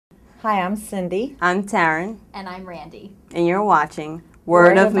Hi, I'm Cindy. I'm Taryn. And I'm Randy. And you're watching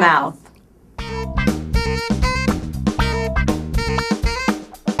Word of Mouth.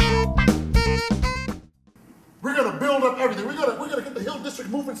 We're going to build up everything. We're going to get the Hill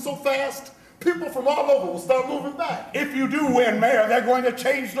District moving so fast, people from all over will start moving back. If you do win mayor, they're going to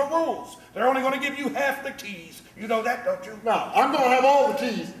change the rules. They're only going to give you half the keys. You know that, don't you? No, I'm going to have all the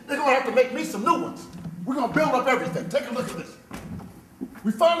keys. They're going to have to make me some new ones. We're going to build up everything. Take a look at this.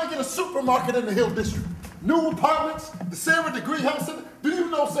 We finally get a supermarket in the Hill District. New apartments, the Sarah Degree Health Center. Do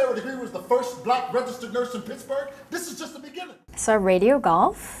you know Sarah Degree was the first black registered nurse in Pittsburgh? This is just the beginning. So Radio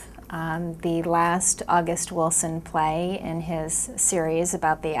Golf, the last August Wilson play in his series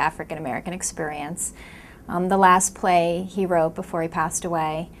about the African American experience. The last play he wrote before he passed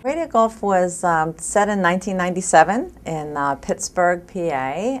away. Radio Golf was set in 1997 in Pittsburgh,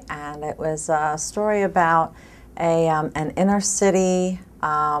 PA, and it was a story about an inner city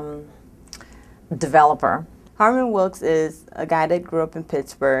developer. Harmon Wilkes is a guy that grew up in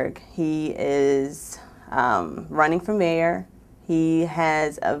Pittsburgh. He is running for mayor. He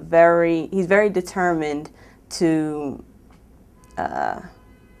has he's very determined to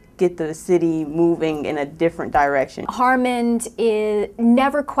get the city moving in a different direction. Harmon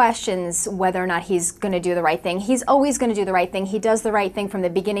never questions whether or not he's going to do the right thing. He's always going to do the right thing. He does the right thing from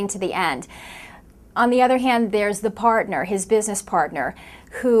the beginning to the end. On the other hand, there's the partner, his business partner,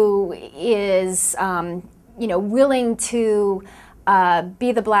 who is willing to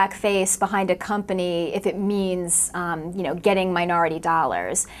be the black face behind a company if it means getting minority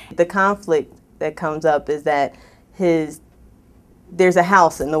dollars. The conflict that comes up is that there's a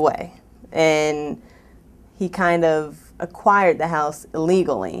house in the way, and he kind of acquired the house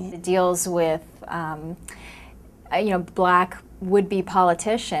illegally. It deals with black would-be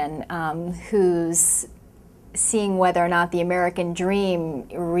politician who's seeing whether or not the American dream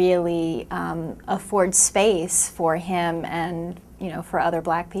really affords space for him and for other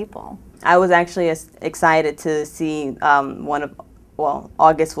black people. I was actually excited to see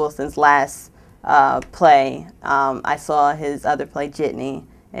August Wilson's last play. I saw his other play, Jitney,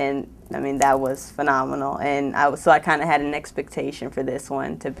 and I mean that was phenomenal. And I kind of had an expectation for this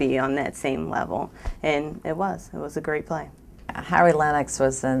one to be on that same level, and it was a great play. Harry Lennox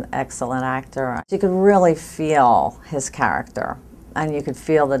was an excellent actor. You could really feel his character, and you could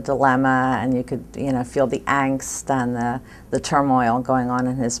feel the dilemma, and you could feel the angst and the turmoil going on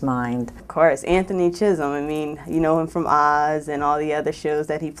in his mind. Of course, Anthony Chisholm. I mean, you know him from Oz and all the other shows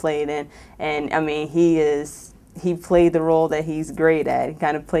that he played in, and I mean he played the role that he's great at. He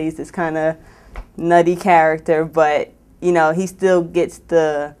kind of plays this kind of nutty character, but he still gets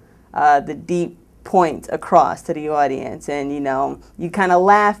the deep point across to the audience, and you kind of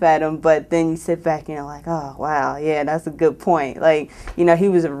laugh at him, but then you sit back and you're like, oh wow, yeah, that's a good point. Like, he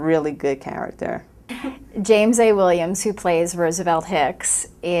was a really good character. James A. Williams, who plays Roosevelt Hicks,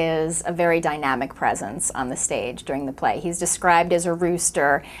 is a very dynamic presence on the stage during the play. He's described as a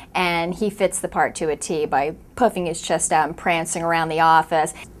rooster, and he fits the part to a T by puffing his chest out and prancing around the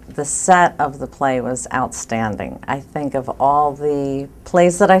office. The set of the play was outstanding. I think of all the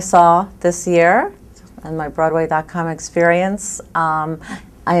plays that I saw this year and my Broadway.com experience, I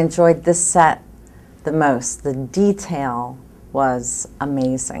enjoyed this set the most. The detail was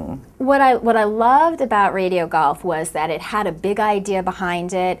amazing. What I loved about Radio Golf was that it had a big idea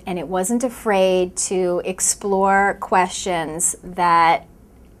behind it, and it wasn't afraid to explore questions that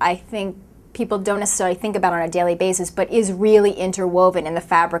I think people don't necessarily think about on a daily basis, but is really interwoven in the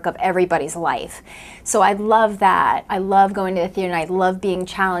fabric of everybody's life. So I love that. I love going to the theater, and I love being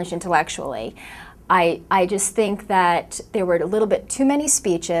challenged intellectually. I just think that there were a little bit too many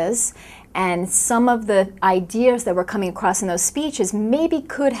speeches, and some of the ideas that were coming across in those speeches maybe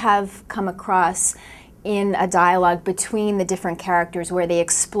could have come across in a dialogue between the different characters where they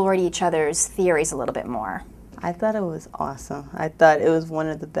explored each other's theories a little bit more. I thought it was awesome. I thought it was one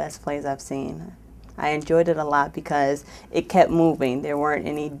of the best plays I've seen. I enjoyed it a lot because it kept moving. There weren't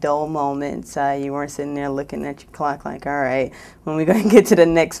any dull moments. You weren't sitting there looking at your clock like, all right, when we going to get to the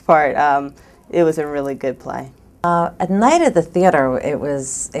next part. It was a really good play. At night at the theater, it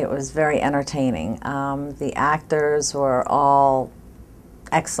was very entertaining. The actors were all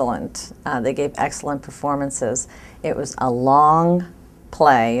excellent. They gave excellent performances. It was a long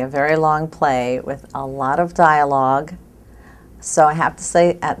play, a very long play with a lot of dialogue. So I have to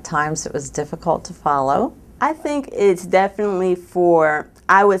say, at times it was difficult to follow. I think it's definitely for,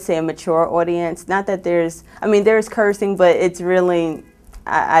 I would say, a mature audience. Not that there's cursing, but it's really,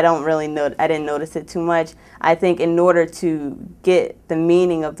 I didn't notice it too much. I think in order to get the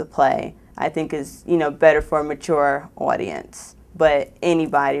meaning of the play, I think is, better for a mature audience. but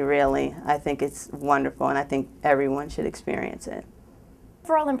anybody really. I think it's wonderful, and I think everyone should experience it.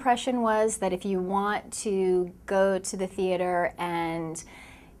 Overall impression was that if you want to go to the theater and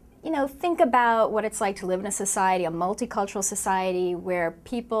think about what it's like to live in a society, a multicultural society, where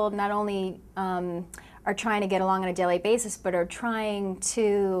people not only are trying to get along on a daily basis, but are trying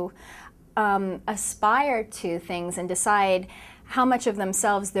to aspire to things and decide how much of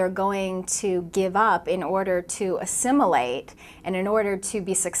themselves they're going to give up in order to assimilate and in order to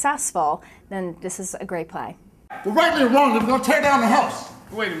be successful, then this is a great play. Well, rightly or wrongly, we're going to tear down the house.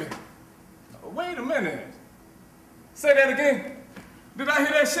 Wait a minute. Wait a minute. Say that again. Did I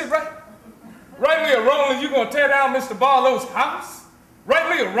hear that shit right? Rightly or wrongly, you going to tear down Mr. Barlow's house?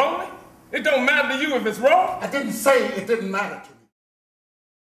 Rightly or wrongly? It don't matter to you if it's wrong? I didn't say it didn't matter to me.